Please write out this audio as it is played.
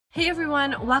Hey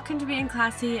everyone, welcome to Being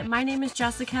Classy. My name is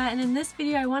Jessica, and in this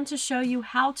video I want to show you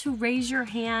how to raise your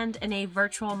hand in a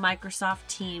virtual Microsoft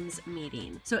Teams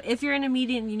meeting. So if you're in a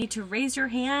meeting, you need to raise your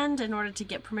hand in order to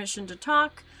get permission to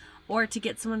talk or to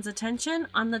get someone's attention.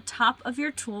 On the top of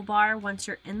your toolbar, once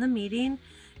you're in the meeting,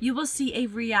 you will see a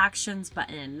reactions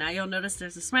button. Now you'll notice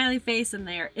there's a smiley face and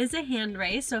there is a hand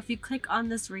raise. So if you click on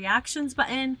this reactions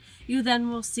button, you then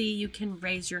will see you can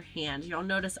raise your hand. You'll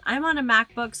notice I'm on a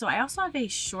MacBook, so I also have a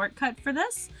shortcut for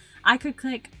this. I could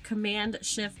click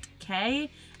Command-Shift-K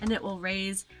and it will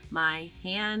raise my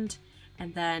hand,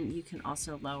 and then you can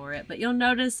also lower it. But you'll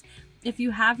notice if you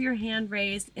have your hand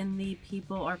raised in the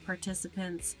people or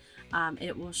participants,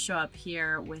 it will show up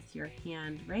here with your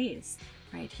hand raised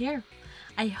right here.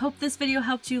 I hope this video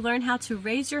helped you learn how to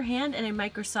raise your hand in a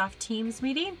Microsoft Teams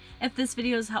meeting. If this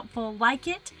video is helpful, like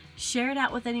it, share it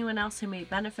out with anyone else who may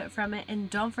benefit from it, and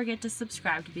don't forget to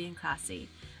subscribe to Being Classy.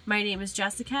 My name is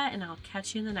Jessica, and I'll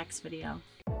catch you in the next video.